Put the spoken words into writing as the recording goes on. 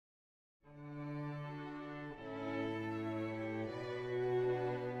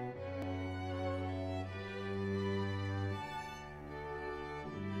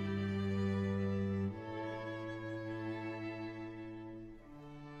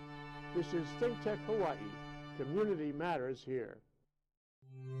This is ThinkTech Hawaii. Community matters here.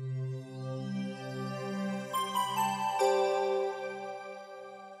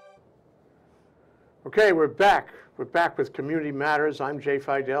 Okay, we're back. We're back with Community Matters. I'm Jay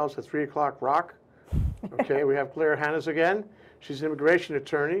Fidell. It's a 3 o'clock rock. Okay, we have Clare Hanusz again. She's an immigration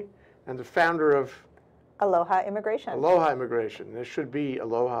attorney and the founder of Aloha Immigration. Aloha Immigration. There should be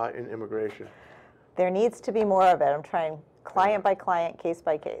Aloha in immigration. There needs to be more of it. I'm trying client by client, case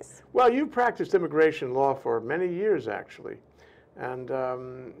by case. Well, you've practiced immigration law for many years, actually. And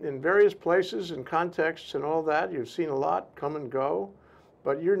in various places and contexts and all that, you've seen a lot come and go.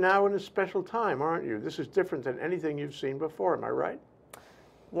 But you're now in a special time, aren't you? This is different than anything you've seen before, am I right?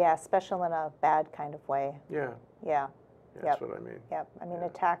 Yeah, special in a bad kind of way. Yeah. Yeah. That's what I mean. Yep. I mean,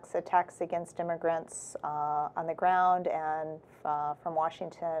 attacks against immigrants on the ground and from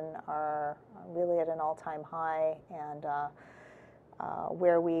Washington are really at an all-time high. And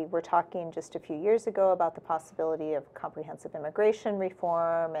where we were talking just a few years ago about the possibility of comprehensive immigration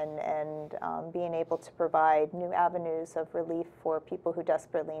reform and being able to provide new avenues of relief for people who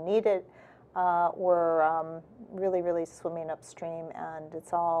desperately need it, we're really, really swimming upstream. And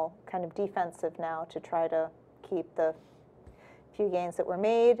it's all kind of defensive now to try to keep the few gains that were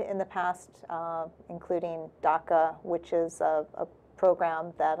made in the past, including DACA, which is a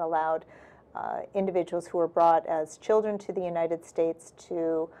program that allowed individuals who were brought as children to the United States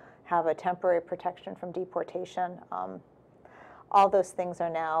to have a temporary protection from deportation. All those things are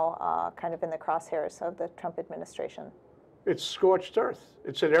now kind of in the crosshairs of the Trump administration. It's scorched earth.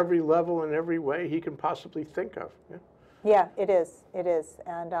 It's at every level and every way he can possibly think of. Yeah, yeah, it is. It is.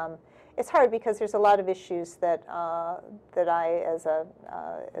 And it's hard because there's a lot of issues that that I, as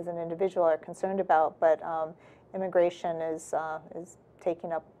an individual, are concerned about. But immigration is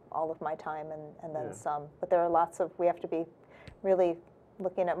taking up all of my time and then some. But there are lots of, we have to be really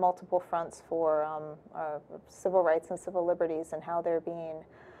looking at multiple fronts for our civil rights and civil liberties and how they're being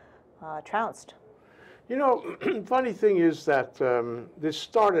trounced. You know, funny thing is that this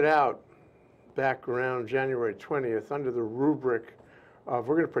started out back around January 20th under the rubric of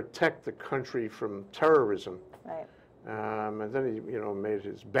we're going to protect the country from terrorism. Right. And then he, made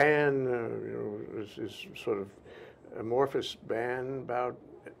his ban, his sort of amorphous ban about,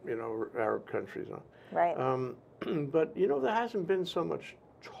 Arab countries. Right. But, there hasn't been so much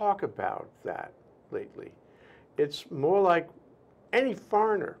talk about that lately. It's more like any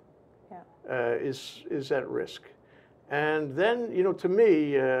foreigner is at risk. And then, to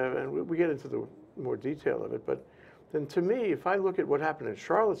me, and we get into the more detail of it, but then to me, if I look at what happened in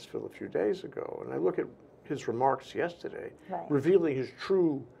Charlottesville a few days ago, and I look at his remarks yesterday, revealing his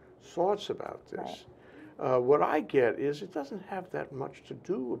true thoughts about this, what I get is it doesn't have that much to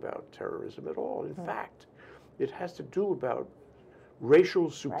do about terrorism at all. In fact, it has to do about racial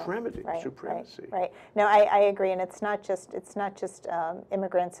supremacy. Right. No, I agree, and it's not just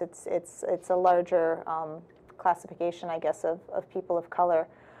immigrants. It's a larger classification, I guess, of people of color,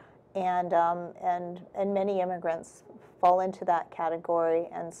 and many immigrants fall into that category,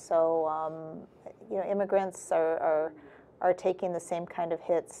 and so immigrants are taking the same kind of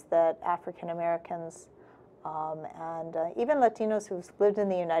hits that African Americans and even Latinos who've lived in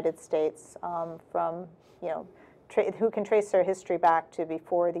the United States from who can trace their history back to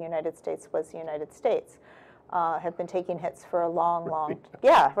before the United States was the United States, have been taking hits for a long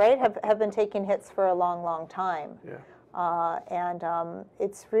have been taking hits for a long time. And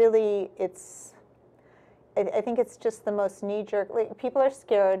it's really, I think it's just the most knee-jerk. Like, people are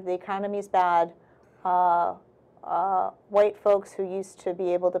scared. The economy's bad. White folks who used to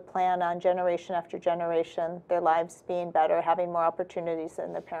be able to plan on generation after generation, their lives being better, having more opportunities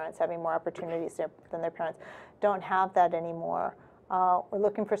than their parents, having more opportunities than their parents, don't have that anymore. We're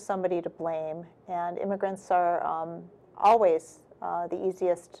looking for somebody to blame, and immigrants are always the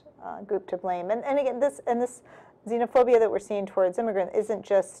easiest group to blame. And again, this xenophobia that we're seeing towards immigrants isn't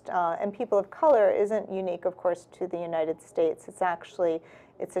just, and people of color isn't unique, of course, to the United States.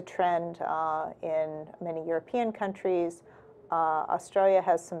 It's a trend in many European countries. Australia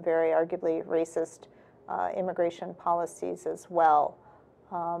has some very arguably racist immigration policies as well.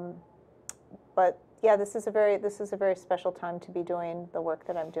 But yeah, this is a very special time to be doing the work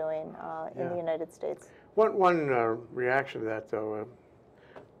that I'm doing in the United States. One reaction to that, though, a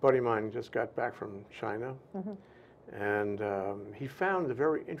buddy of mine just got back from China, and he found a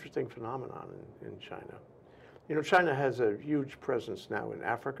very interesting phenomenon in China. China has a huge presence now in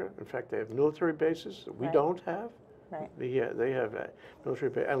Africa. In fact, they have military bases that we don't have. Right. They have military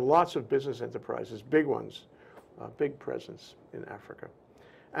bases and lots of business enterprises, big ones, big presence in Africa.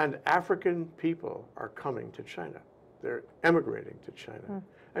 And African people are coming to China. They're emigrating to China.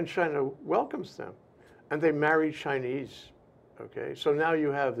 And China welcomes them. And they marry Chinese, okay? So now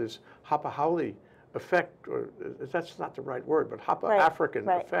you have this Hapa Haole effect, or that's not the right word, but Hapa African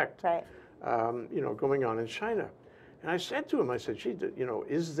effect, you know, going on in China. And I said to him, I said, gee, you know,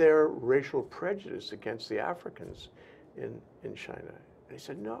 is there racial prejudice against the Africans in China? And he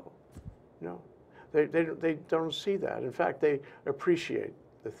said, no, no. They don't see that. In fact, they appreciate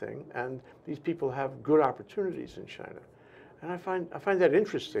the thing, and these people have good opportunities in China. And I find that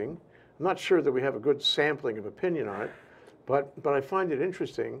interesting. I'm not sure that we have a good sampling of opinion on it, but I find it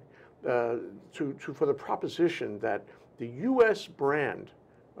interesting for the proposition that the U.S. brand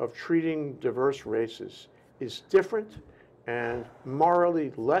of treating diverse races is different and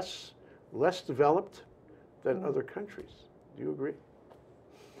morally less developed than other countries. Do you agree?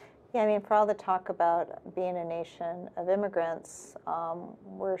 Yeah, I mean, for all the talk about being a nation of immigrants,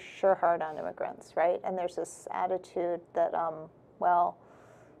 we're sure hard on immigrants, right? And there's this attitude that, well,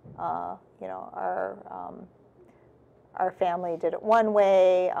 you know, our family did it one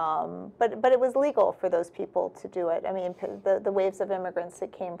way, but it was legal for those people to do it. I mean, the waves of immigrants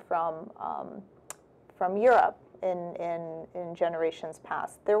that came from Europe in generations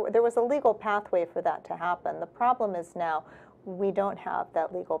past, there was a legal pathway for that to happen. The problem is now we don't have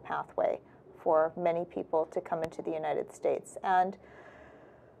that legal pathway for many people to come into the United States. And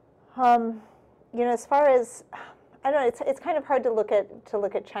you know, as far as, I don't know, it's kind of hard to look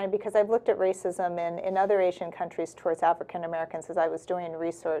at China, because I've looked at racism in other Asian countries towards African Americans as I was doing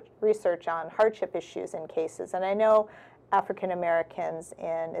research on hardship issues in cases. And I know African Americans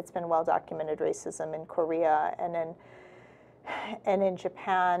it's been well documented racism in Korea and in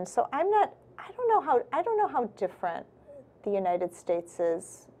Japan. So I don't know how different the United States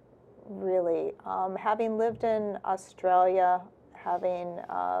is really. Having lived in Australia, having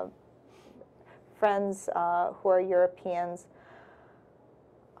friends who are Europeans,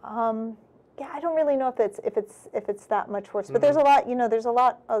 yeah, I don't really know if it's that much worse. But there's a lot, you know, there's a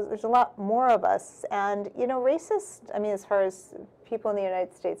lot more of us, and you know, racist. I mean, as far as people in the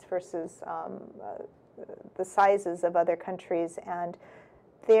United States versus the sizes of other countries, and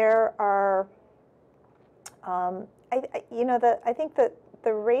there are, you know, I think that the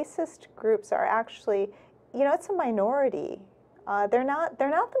racist groups are actually, you know, it's a minority. They're not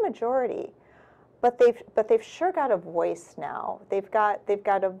the majority. But they've sure got a voice now. They've got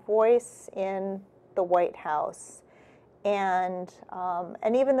a voice in the White House, and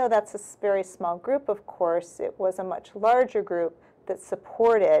even though that's a very small group, of course, it was a much larger group that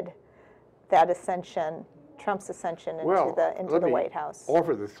supported that ascension, Trump's ascension into the White House.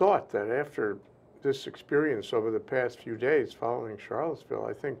 Offer the thought that after this experience over the past few days following Charlottesville,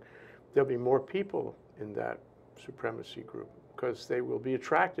 I think there'll be more people in that supremacy group, because they will be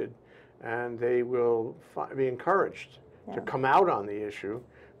attracted. And they will be encouraged to come out on the issue,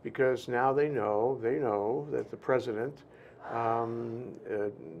 because now they know that the president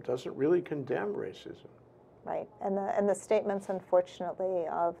doesn't really condemn racism. Right, and the statements, unfortunately,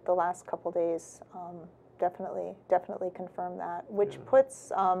 of the last couple days definitely confirm that, which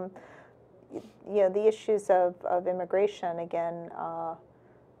puts you know, the issues of immigration again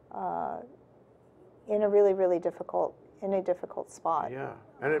in a really difficult spot. Yeah,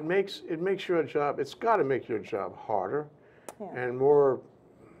 and it makes your job, it's got to make your job harder and more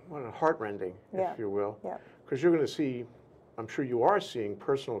heart-rending, if you will, because you're going to see, I'm sure you are seeing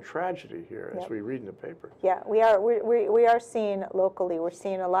personal tragedy here as we read in the paper. Yeah, we are seeing locally, we're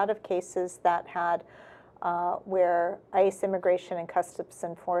seeing a lot of cases that had where ICE, Immigration and Customs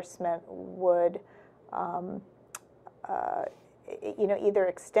Enforcement would you know, either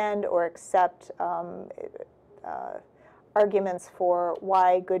extend or accept arguments for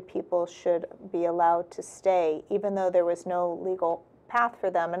why good people should be allowed to stay, even though there was no legal path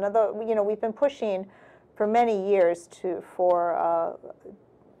for them. And although, you know, we've been pushing for many years to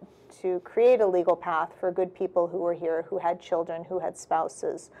create a legal path for good people who were here, who had children, who had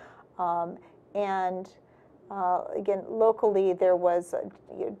spouses, and again, locally there was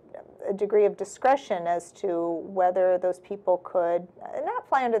a degree of discretion as to whether those people could not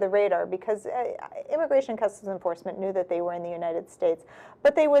fly under the radar, because Immigration Customs Enforcement knew that they were in the United States,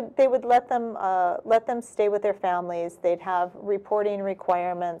 but they would let them stay with their families. They'd have reporting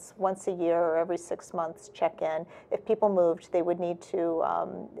requirements once a year or every 6 months, check in. If people moved, they would need to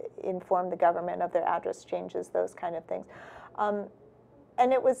inform the government of their address changes, those kind of things.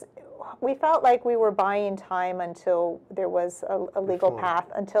 And we felt like we were buying time until there was a legal path,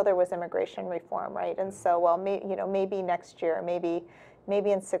 until there was immigration reform, right? And so, well, you know, maybe next year, maybe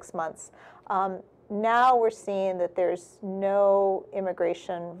in 6 months. now we're seeing that there's no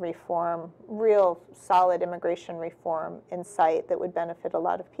immigration reform, real solid immigration reform in sight that would benefit a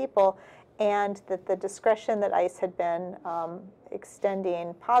lot of people, and that the discretion that ICE had been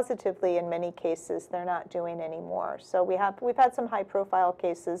extending positively in many cases, they're not doing anymore. So we've had some high-profile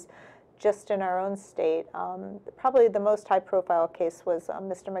cases just in our own state. Probably the most high-profile case was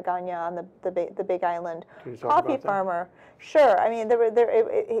Mr. Magana on the Big Island coffee farmer. Sure. I mean,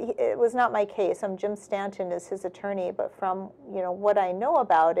 it was not my case. Jim Stanton is his attorney, but from what I know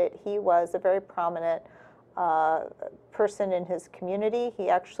about it, he was a very prominent person in his community. He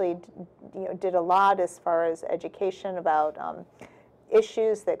actually did a lot as far as education about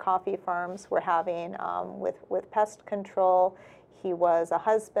issues that coffee farms were having with pest control. He was a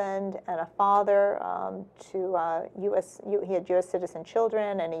husband and a father to he had U.S. citizen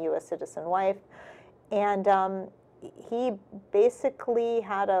children and a U.S. citizen wife. And he basically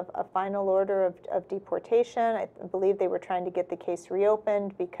had a final order of deportation. I believe they were trying to get the case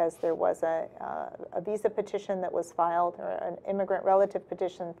reopened because there was a visa petition that was filed, or an immigrant relative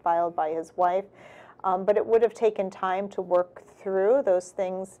petition filed by his wife. But it would have taken time to work through those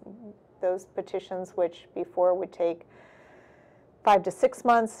things, those petitions, which before would take 5 to 6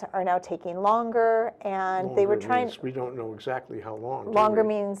 months, are now taking longer, and longer they were trying. Means we don't know exactly how long. Longer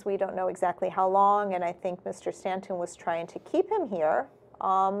means we don't know exactly how long, and I think Mr. Stanton was trying to keep him here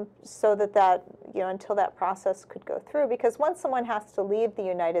so that until that process could go through. Because once someone has to leave the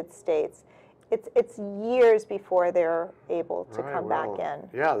United States, it's years before they're able to come back in.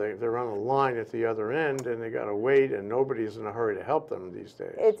 Yeah, they're on a line at the other end, and they got to wait, and nobody's in a hurry to help them these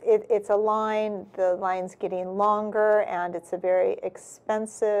days. It's a line. The line's getting longer, and it's a very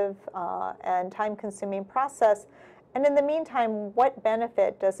expensive and time-consuming process. And in the meantime, what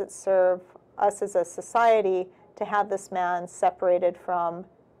benefit does it serve us as a society to have this man separated from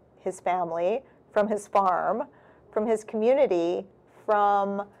his family, from his farm, from his community,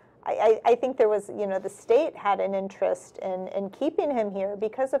 from... I think there was, the state had an interest in keeping him here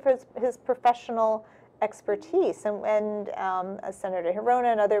because of his professional expertise. And Senator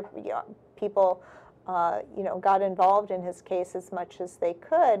Hirona and other people, got involved in his case as much as they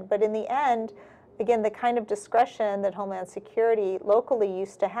could. But in the end, again, the kind of discretion that Homeland Security locally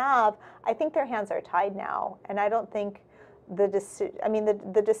used to have, I think their hands are tied now. And I don't think the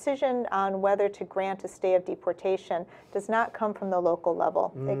decision on whether to grant a stay of deportation does not come from the local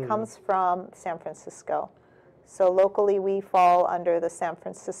level. It comes from San Francisco. So locally, we fall under the San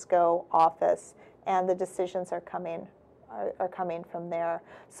Francisco office, and the decisions are coming from there.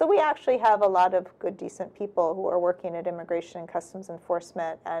 So we actually have a lot of good, decent people who are working at Immigration and Customs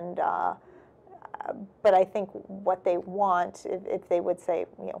Enforcement, and but I think what they want, if they would say,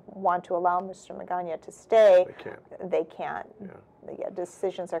 want to allow Mr. Magana to stay, they can't. Yeah,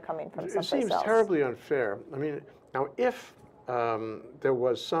 decisions are coming from someplace else. It seems terribly unfair. I mean, now if there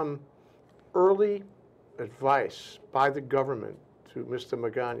was some early advice by the government to Mr.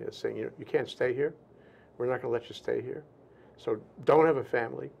 Magana saying, you can't stay here, we're not going to let you stay here, so don't have a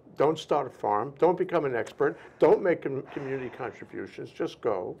family, don't start a farm, don't become an expert, don't make community contributions, just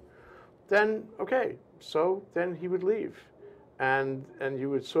go. Then, okay, so then he would leave. And you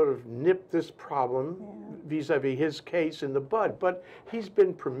would sort of nip this problem vis-a-vis his case in the bud. But he's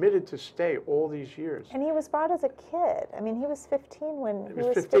been permitted to stay all these years. And he was brought as a kid. I mean, he was 15 when he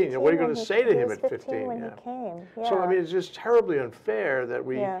was 15. What are you going to say to him at 15? When he came. Yeah. So I mean, it's just terribly unfair that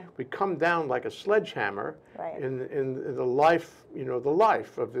we come down like a sledgehammer in the life, the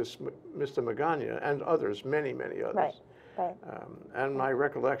life of this Mr. Magana and others, many, many others. Right. Right. And my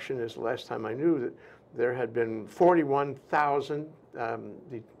recollection is the last time I knew that there had been 41,000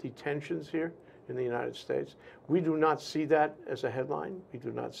 detentions here in the United States. We do not see that as a headline. We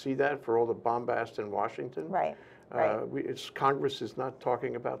do not see that for all the bombast in Washington. Right. Congress is not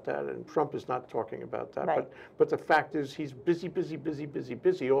talking about that, and Trump is not talking about that. Right. But the fact is he's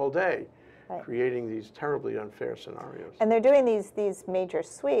busy all day. Creating these terribly unfair scenarios. And they're doing these major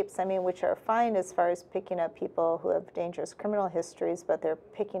sweeps, which are fine as far as picking up people who have dangerous criminal histories, but they're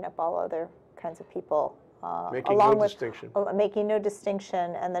picking up all other kinds of people. Making no distinction. Making no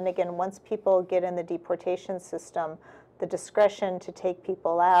distinction. And then again, once people get in the deportation system, the discretion to take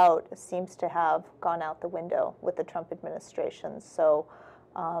people out seems to have gone out the window with the Trump administration. So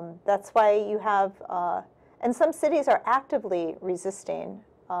that's why you have, and some cities are actively resisting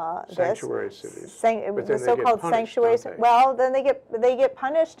sanctuary cities. The so-called sanctuaries. Well, then they get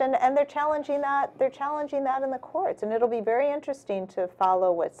punished, and they're challenging that. They're challenging that in the courts, and it'll be very interesting to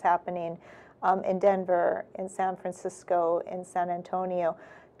follow what's happening in Denver, in San Francisco, in San Antonio,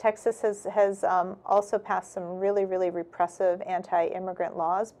 Texas has also passed some really, really repressive anti-immigrant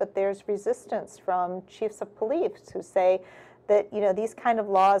laws, but there's resistance from chiefs of police who say that, these kind of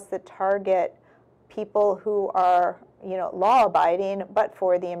laws that target people who are, law-abiding, but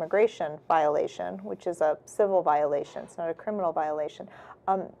for the immigration violation, which is a civil violation, it's not a criminal violation.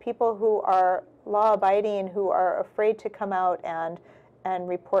 People who are law-abiding, who are afraid to come out and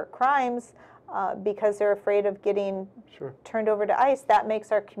report crimes because they're afraid of getting turned over to ICE, that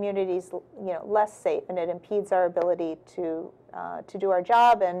makes our communities, less safe, and it impedes our ability to do our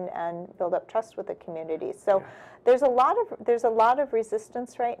job and build up trust with the community. So there's a lot of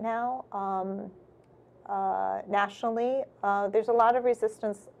resistance right now. Nationally, there's a lot of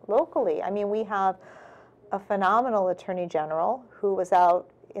resistance locally. I mean, we have a phenomenal Attorney General who was out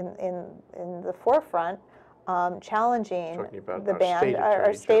in the forefront challenging the ban.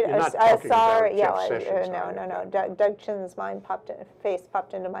 Our state. Sorry, no. Doug Chin's face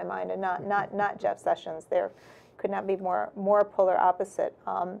popped into my mind, and not Jeff Sessions. There could not be more polar opposite.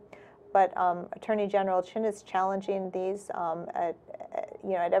 But Attorney General Chin is challenging these at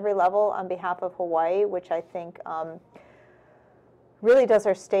every level on behalf of Hawaii, which I think really does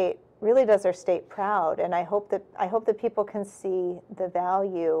our state proud. And I hope that people can see the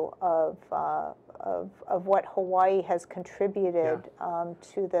value of what Hawaii has contributed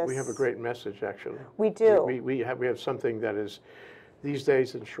to this. We have a great message, actually. We do. We have something that is these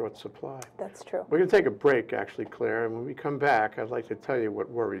days in short supply. That's true. We're going to take a break, actually, Claire, and when we come back, I'd like to tell you what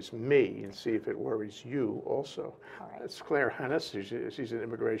worries me and see if it worries you also. All right. It's Clare Hanusz. She's an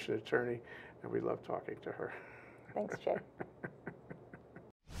immigration attorney, and we love talking to her. Thanks, Jay.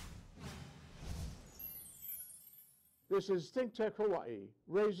 This is ThinkTech Hawaii,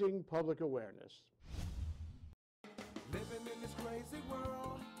 raising public awareness. Living in this crazy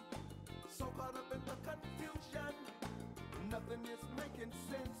world, so caught up in the confusion, nothing is making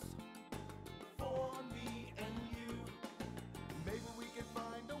sense for me and you. Maybe we can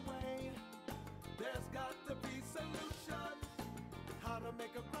find a way, there's got to be solution, how to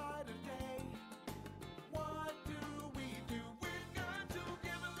make a brighter day. What do? We've got to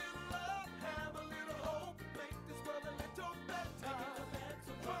give a little love, have a little hope, make this world a little better,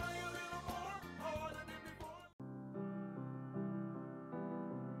 try a little more, harder than before.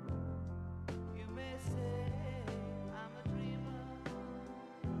 You may say I'm a dreamer,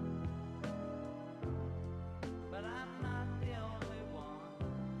 but I'm not the only one.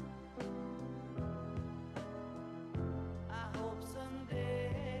 I hope someday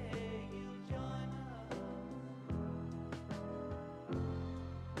you'll join us,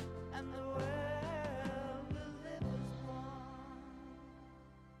 and the world will live as one.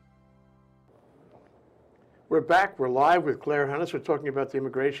 We're back. We're live with Clare Hanusz. We're talking about the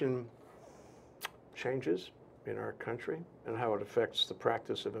immigration changes in our country and how it affects the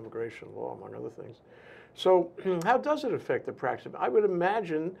practice of immigration law, among other things. So how does it affect the practice? I would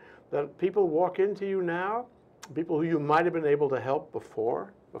imagine that people walk into you now, people who you might have been able to help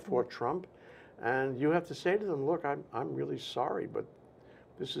before Trump, and you have to say to them, look, I'm really sorry, but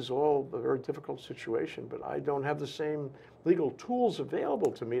this is all a very difficult situation, but I don't have the same legal tools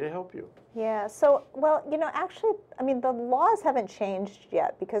available to me to help you. Yeah, so, well, actually, I mean, the laws haven't changed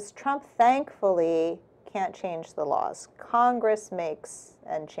yet because Trump, thankfully, can't change the laws. Congress makes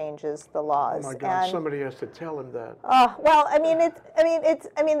and changes the laws. Oh my God! Somebody has to tell him that. Well,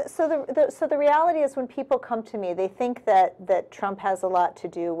 so the reality is when people come to me, they think that Trump has a lot to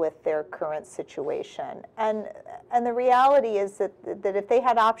do with their current situation, and the reality is that if they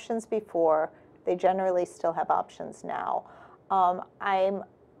had options before, they generally still have options now.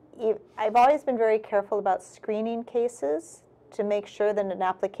 I've always been very careful about screening cases to make sure that an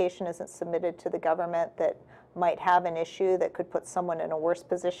application isn't submitted to the government that might have an issue that could put someone in a worse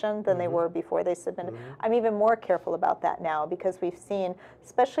position than they were before they submitted. I'm even more careful about that now because we've seen,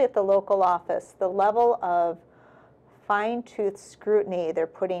 especially at the local office, the level of fine-tooth scrutiny they're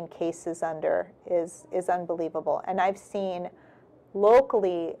putting cases under is unbelievable. And I've seen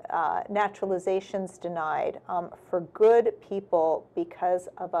locally naturalizations denied for good people because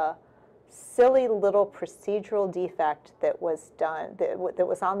of a silly little procedural defect that was done, that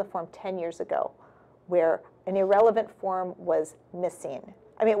was on the form 10 years ago, where an irrelevant form was missing.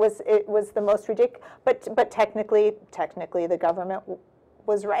 I mean, it was the most ridiculous, but technically the government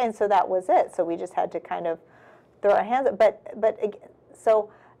was right, and so that was it. So we just had to kind of throw our hands up. So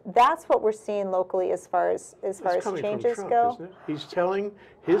that's what we're seeing locally as far as changes Trump, go. isn't it? He's telling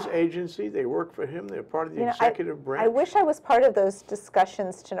his agency, they work for him, they're part of the executive branch. I wish I was part of those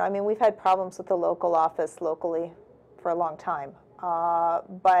discussions to know. I mean, we've had problems with the local office locally for a long time.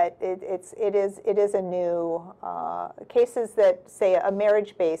 but it is a new cases that say a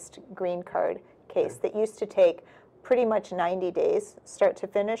marriage-based green card case that used to take pretty much 90 days, start to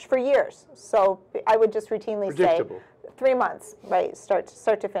finish, for years. So I would just routinely say 3 months, right, start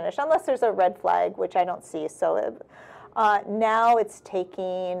to finish, unless there's a red flag, which I don't see. So now it's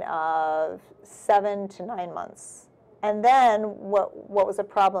taking 7 to 9 months. And then what was a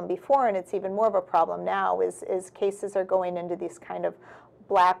problem before, and it's even more of a problem now, is cases are going into these kind of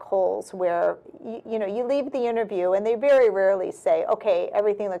black holes where you leave the interview and they very rarely say, okay,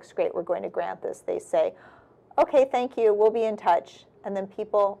 everything looks great, we're going to grant this. They say, okay, thank you, we'll be in touch. And then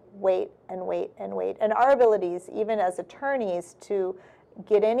people wait and wait and wait. And our abilities, even as attorneys, to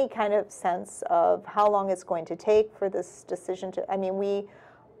get any kind of sense of how long it's going to take for this decision to, I mean,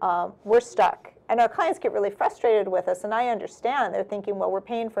 we're stuck. And our clients get really frustrated with us, and I understand. They're thinking, well, we're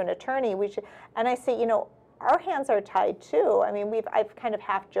paying for an attorney. We should. And I say, our hands are tied too. I mean, I've kind of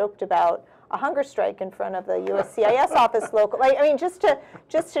half joked about a hunger strike in front of the USCIS office local.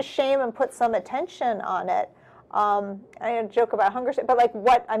 Just to shame and put some attention on it. I joke about hunger strike, but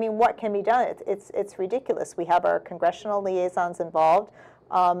what can be done? It's ridiculous. We have our congressional liaisons involved.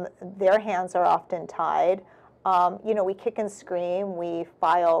 Their hands are often tied. We kick and scream. We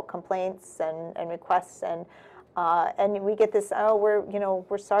file complaints and requests, and we get this. Oh,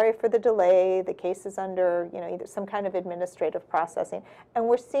 we're sorry for the delay. The case is under either some kind of administrative processing, and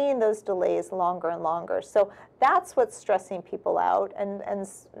we're seeing those delays longer and longer. So that's what's stressing people out and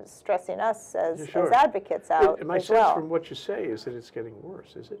stressing us as advocates out. My sense from what you say is that it's getting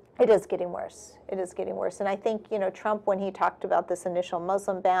worse. Is it? It is getting worse. It is getting worse. And I think Trump, when he talked about this initial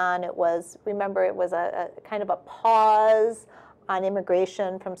Muslim ban, it was a kind of a pause on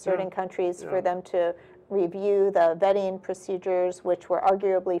immigration from certain countries for them to review the vetting procedures, which were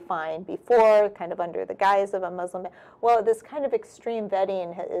arguably fine before, kind of under the guise of a Muslim ban. Well, this kind of extreme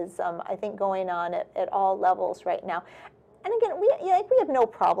vetting is, I think, going on at all levels right now. And again, we have no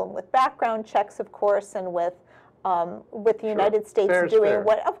problem with background checks, of course, and with the United States doing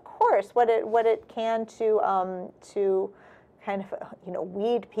what it can to kind of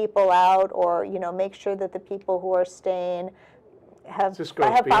weed people out, or make sure that the people who are staying have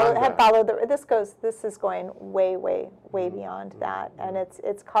followed this is going way beyond that, and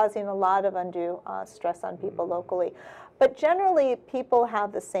it's causing a lot of undue stress on people locally. But generally, people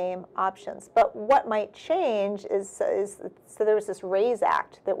have the same options. But what might change is so there was this RAISE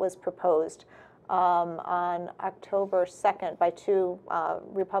Act that was proposed on October 2nd by 2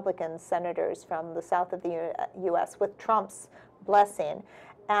 Republican senators from the south of the U.S. with Trump's blessing.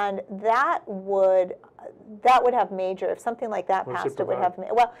 And that would have major, if something like that passed, it would have,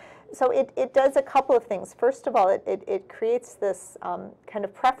 well, so it does a couple of things. First of all, it creates this kind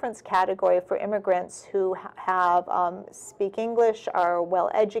of preference category for immigrants who have speak English, are well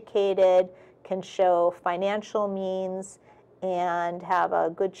educated, can show financial means, and have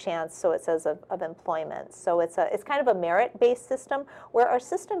a good chance, so it says, of employment. So it's kind of a merit-based system, where our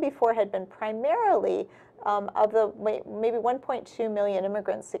system before had been primarily of the maybe 1.2 million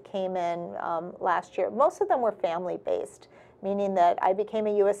immigrants that came in last year. Most of them were family-based, meaning that I became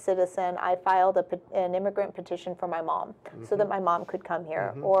a U.S. citizen, I filed an immigrant petition for my mom so that my mom could come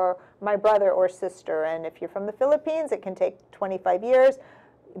here, or my brother or sister. And if you're from the Philippines, it can take 25 years.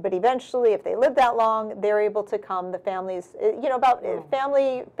 But eventually, if they live that long, they're able to come. The families, about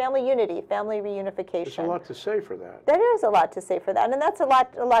family unity, family reunification. There's a lot to say for that. There is a lot to say for that, and that's a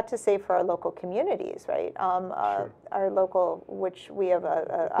lot to say for our local communies, right? Our local, which we have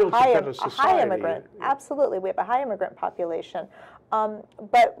a high immigrant. Absolutely, we have a high immigrant population.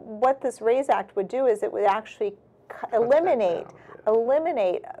 But what this RAISE Act would do is it would actually eliminate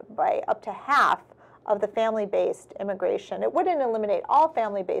by up to half of the family-based immigration. It wouldn't eliminate all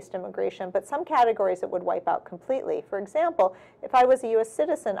family-based immigration, but some categories it would wipe out completely. For example, if I was a U.S.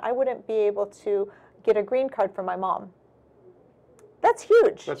 citizen, I wouldn't be able to get a green card for my mom. That's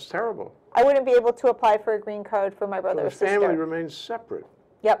huge. That's terrible. I wouldn't be able to apply for a green card for my brother or sister. The family remains separate.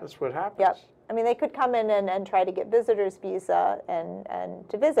 Yep. That's what happens. Yep. I mean, they could come in and try to get visitor's visa and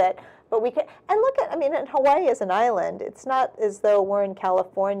to visit, but we could, and look at, I mean, in Hawaii is an island. It's not as though we're in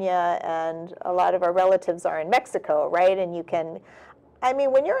California and a lot of our relatives are in Mexico, right? And you can, I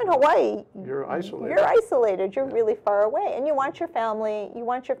mean, when you're in Hawaii, you're isolated. You're isolated. You're really far away, and you want your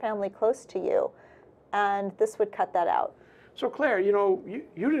family close to you, and this would cut that out. So Claire, you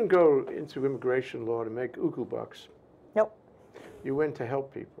didn't go into immigration law to make uku bucks. Nope. You went to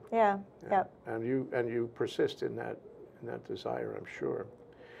help people. Yeah. Yep. And you persist in that desire, I'm sure.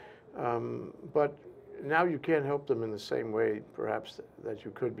 But now you can't help them in the same way, perhaps, that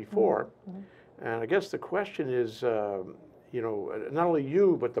you could before. And I guess the question is, you know, not only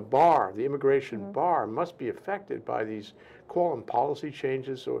you, but the bar, the immigration bar must be affected by these, call them policy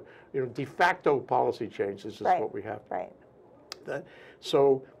changes, or, you know, de facto policy changes is what we have. Right.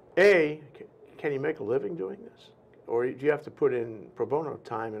 So, A, can you make a living doing this? Or do you have to put in pro bono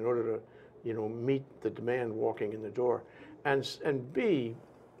time in order to, you know, meet the demand walking in the door? And B,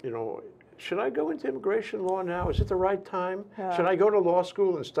 you know, should I go into immigration law now? Is it the right time? Yeah. Should I go to law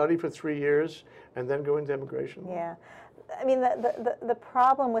school and study for 3 years and then go into immigration law? Yeah. I mean, the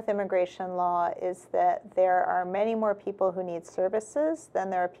problem with immigration law is that there are many more people who need services than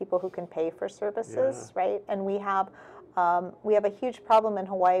there are people who can pay for services, right? And we have a huge problem in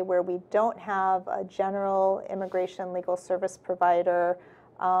Hawaii where we don't have a general immigration legal service provider,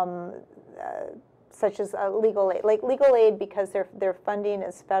 such as legal aid. Like legal aid, because their funding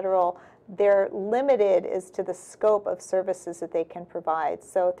is federal, they're limited as to the scope of services that they can provide.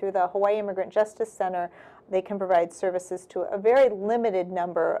 So through the Hawaii Immigrant Justice Center, they can provide services to a very limited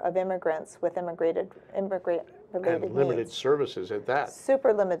number of immigrants with immigrant-related And limited needs. services at that.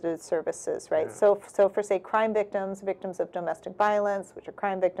 Super limited services, right? Yeah. So for, say, crime victims, victims of domestic violence, which are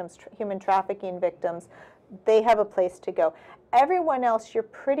crime victims, human trafficking victims, they have a place to go. Everyone else, you're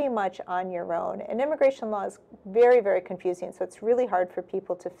pretty much on your own. And immigration law is very, very confusing, so it's really hard for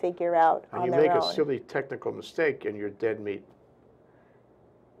people to figure out on their own. And you make a silly technical mistake and you're dead meat.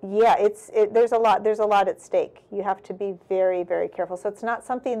 Yeah, there's a lot at stake. You have to be very, very careful. So it's not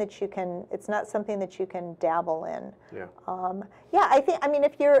something that you can dabble in. Yeah. Yeah, I mean,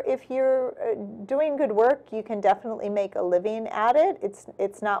 if you're doing good work, you can definitely make a living at it.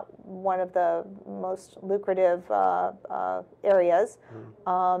 It's not one of the most lucrative areas,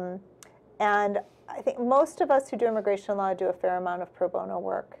 and I think most of us who do immigration law do a fair amount of pro bono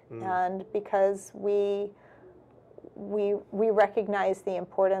work, and because we recognize the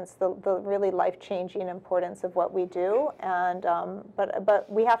importance, the really life-changing importance of what we do, and but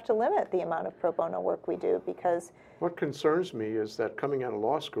we have to limit the amount of pro bono work we do, because What concerns me is that coming out of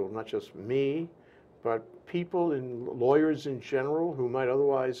law school, not just me, but people and lawyers in general who might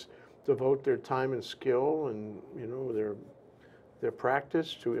otherwise devote their time and skill and, you know, their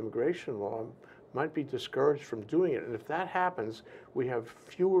practice to immigration law might be discouraged from doing it. And if that happens, we have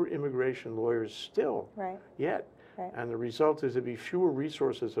fewer immigration lawyers still yet. Right. And the result is there'll be fewer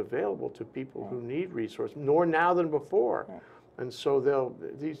resources available to people who need resources, more now than before. Right. And so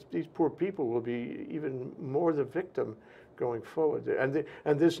these poor people will be even more the victim going forward.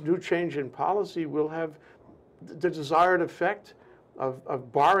 And this new change in policy will have the desired effect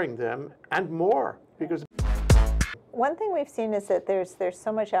of barring them and more, because one thing we've seen is that there's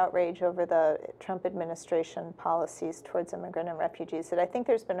so much outrage over the Trump administration policies towards immigrant and refugees that I think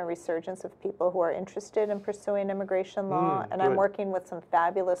there's been a resurgence of people who are interested in pursuing immigration law. And I'm working with some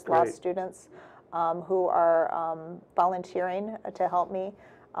fabulous law students who are volunteering to help me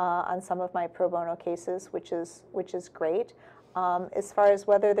on some of my pro bono cases, which is great. As far as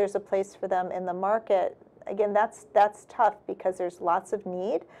whether there's a place for them in the market, again, that's tough because there's lots of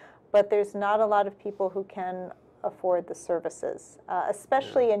need, but there's not a lot of people who can afford the services,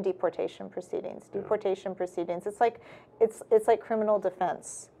 especially in deportation proceedings. Deportation proceedings, it's like criminal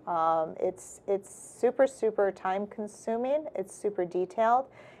defense. It's super time consuming. It's super detailed,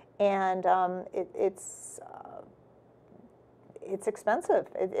 and it's expensive.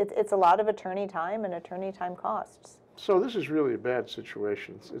 It's a lot of attorney time and attorney time costs. So this is really a bad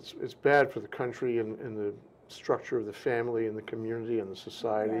situation. It's bad for the country and the structure of the family and the community and the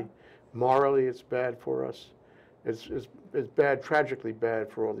society. Yeah. Morally, it's bad for us. It's bad, tragically bad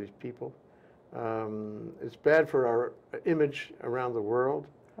for all these people. It's bad for our image around the world.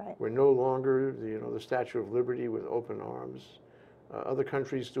 Right. We're no longer the Statue of Liberty with open arms. Other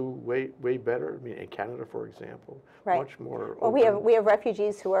countries do way better. I mean, in Canada, for example, much more Well, open. we have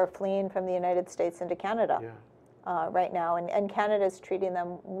refugees who are fleeing from the United States into Canada. Yeah. Right now, and Canada is treating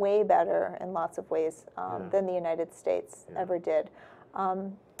them way better in lots of ways than the United States ever did.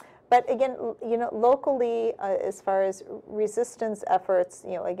 But again, locally, as far as resistance efforts,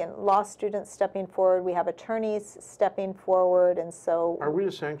 again, law students stepping forward, we have attorneys stepping forward, and so. Are we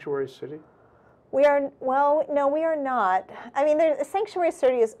a sanctuary city? We are, well, no, we are not. I mean, a sanctuary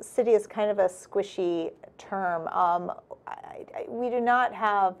city is kind of a squishy term. We do not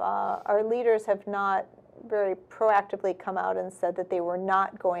have, our leaders have not very proactively come out and said that they were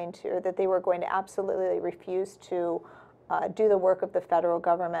not going to, or that they were going to absolutely refuse to do the work of the federal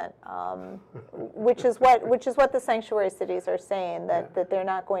government, which is what the sanctuary cities are saying, that they're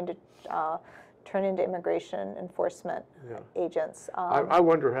not going to turn into immigration enforcement agents. I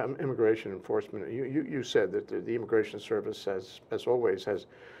wonder how immigration enforcement. You said that the Immigration Service has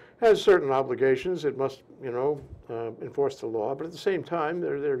has certain obligations. It must, enforce the law, but at the same time,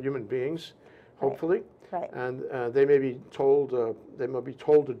 they're human beings, hopefully. Right. And they may be told to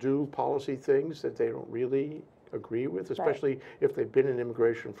do policy things that they don't really agree with, especially if they've been in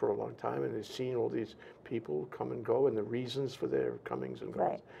immigration for a long time and they've seen all these people come and go and the reasons for their comings and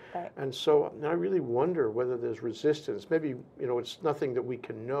goings. Right. And so I really wonder whether there's resistance. Maybe, it's nothing that we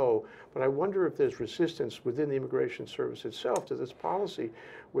can know, but I wonder if there's resistance within the Immigration Service itself to this policy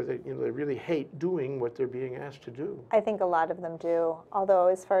where they really hate doing what they're being asked to do. I think a lot of them do. Although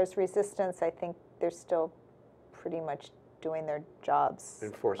as far as resistance, I think they're still pretty much doing their jobs.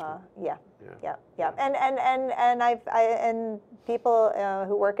 Enforcement. Yeah. And people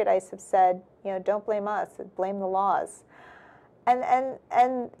who work at ICE have said, don't blame us, blame the laws. And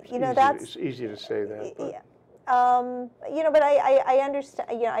that's it's easy to say that. But. But I understand.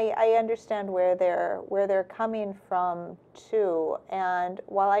 I understand where they're coming from too. And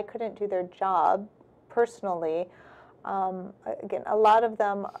while I couldn't do their job personally, again, a lot of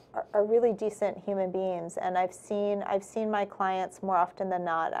them are really decent human beings, and I've seen my clients more often than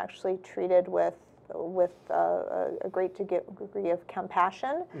not actually treated with a great degree of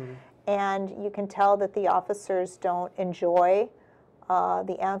compassion, and you can tell that the officers don't enjoy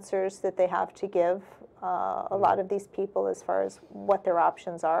the answers that they have to give a lot of these people as far as what their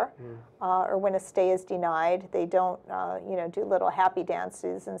options are, or when a stay is denied, they don't do little happy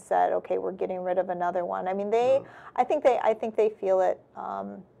dances and said, okay, we're getting rid of another one. I mean, I think they feel it.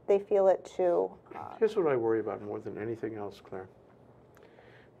 They feel it too. Here's what I worry about more than anything else, Claire.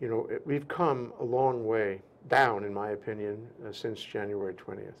 We've come a long way down, in my opinion, since January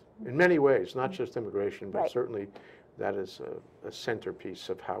 20th. In many ways, not just immigration, but certainly that is a centerpiece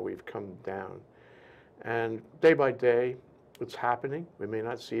of how we've come down. And day by day, it's happening. We may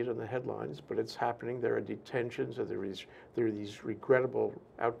not see it in the headlines, but it's happening. There are detentions, and there are these regrettable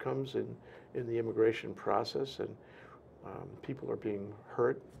outcomes in the immigration process, and people are being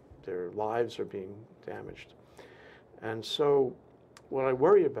hurt. Their lives are being damaged. And so what I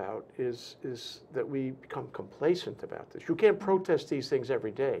worry about is that we become complacent about this. You can't protest these things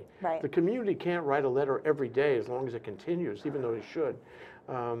every day. Right. The community can't write a letter every day as long as it continues, even though it should.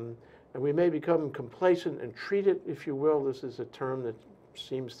 And we may become complacent and treat it, if you will, this is a term that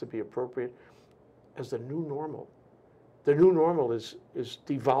seems to be appropriate, as the new normal. The new normal is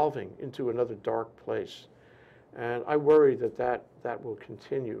devolving into another dark place. And I worry that will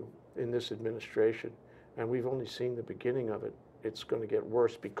continue in this administration. And we've only seen the beginning of it. It's going to get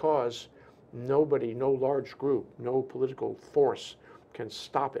worse because nobody, no large group, no political force can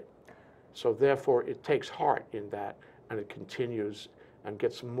stop it. So therefore, it takes heart in that, and it continues and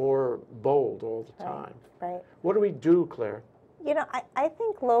gets more bold all the time. Right. What do we do, Claire? I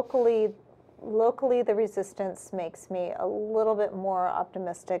think locally the resistance makes me a little bit more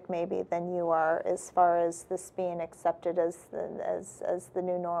optimistic maybe than you are as far as this being accepted as the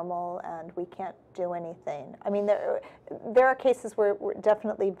new normal and we can't do anything. I mean, there are cases where we're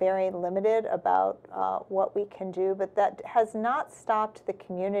definitely very limited about what we can do, but that has not stopped the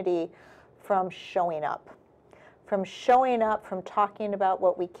community from showing up. From talking about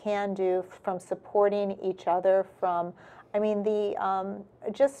what we can do, from supporting each other, I mean,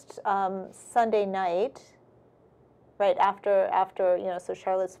 just Sunday night, right after so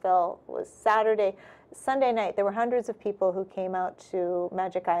Charlottesville was Saturday. Sunday night, there were hundreds of people who came out to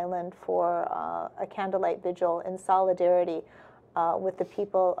Magic Island for a candlelight vigil in solidarity with the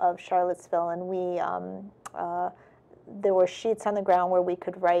people of Charlottesville, and we. There were sheets on the ground where we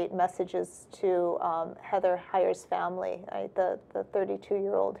could write messages to Heather Heyer's family, right, the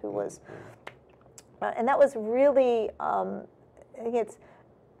 32-year-old who was, and that was really, I think it's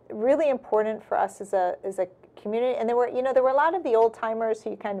really important for us as a community. And there were a lot of the old timers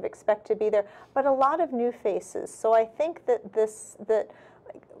who you kind of expect to be there, but a lot of new faces. So I think that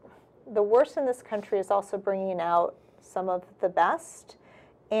the worst in this country is also bringing out some of the best,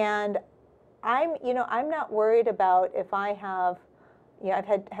 and I'm not worried about if I have, I've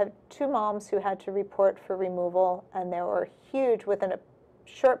had two moms who had to report for removal, and there were within a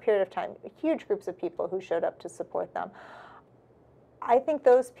short period of time, huge groups of people who showed up to support them. I think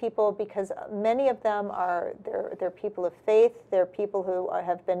those people, because many of them they're people of faith, they're people who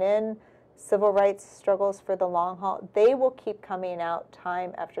have been in civil rights struggles for the long haul, they will keep coming out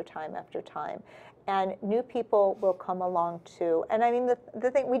time after time after time. And new people will come along too. And I mean, the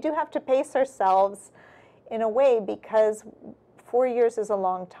thing, we do have to pace ourselves in a way, because 4 years is a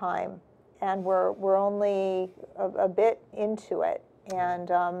long time, and we're only a bit into it. And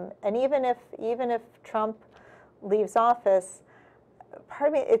even if Trump leaves office, part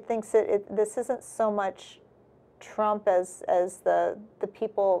of me thinks that this isn't so much Trump as the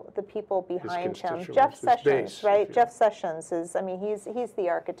people behind him. constituents, Jeff his Sessions, base, right? if you- Jeff Sessions is, I mean, he's the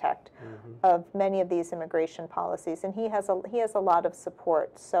architect of many of these immigration policies, and he has a lot of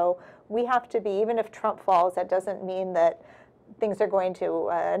support. So we have to be, even if Trump falls, that doesn't mean that things are going to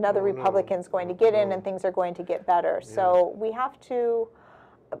another Oh, no. Republican's going to get in No. and things are going to get better. So we have to,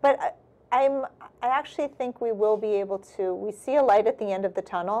 but I actually think we will be able to. We see a light at the end of the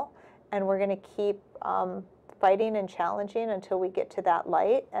tunnel, and we're going to keep fighting and challenging until we get to that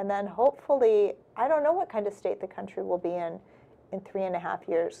light. And then hopefully, I don't know what kind of state the country will be in 3.5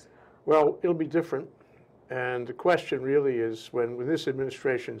 years. Well, it'll be different. And the question really is, when this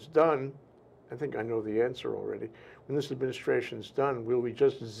administration's done, I think I know the answer already. When this administration's done, will we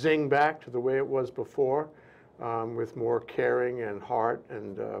just zing back to the way it was before, with more caring and heart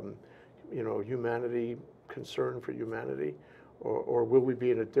and humanity, concern for humanity? Or will we be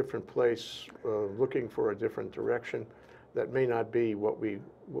in a different place, looking for a different direction that may not be what we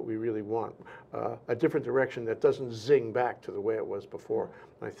really want, a different direction that doesn't zing back to the way it was before?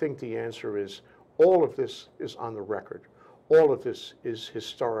 And I think the answer is all of this is on the record. All of this is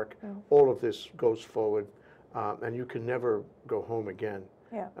historic. All of this goes forward, and you can never go home again.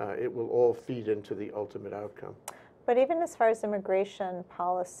 Yeah. It will all feed into the ultimate outcome. But even as far as immigration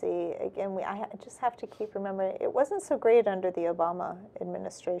policy, again, I just have to keep remembering, it wasn't so great under the Obama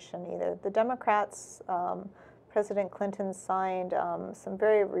administration either. The Democrats, President Clinton signed some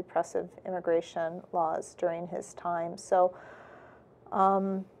very repressive immigration laws during his time. So,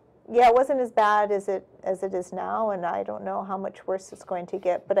 yeah, it wasn't as bad as it is now, and I don't know how much worse it's going to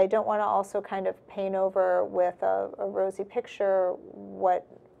get. But I don't want to also kind of paint over with a rosy picture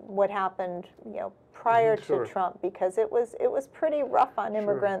what happened, prior Sure. to Trump, because it was pretty rough on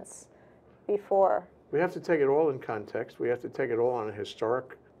immigrants before. We have to take it all in context. We have to take it all on a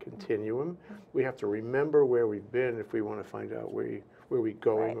historic continuum. We have to remember where we've been if we want to find out where we're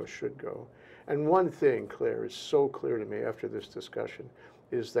going or should go. And one thing, Claire, is so clear to me after this discussion,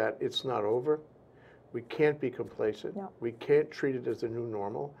 is that it's not over. We can't be complacent. No. We can't treat it as the new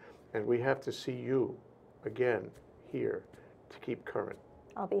normal. And we have to see you, again, here, to keep current.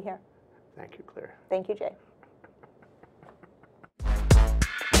 I'll be here. Thank you, Claire. Thank you, Jay.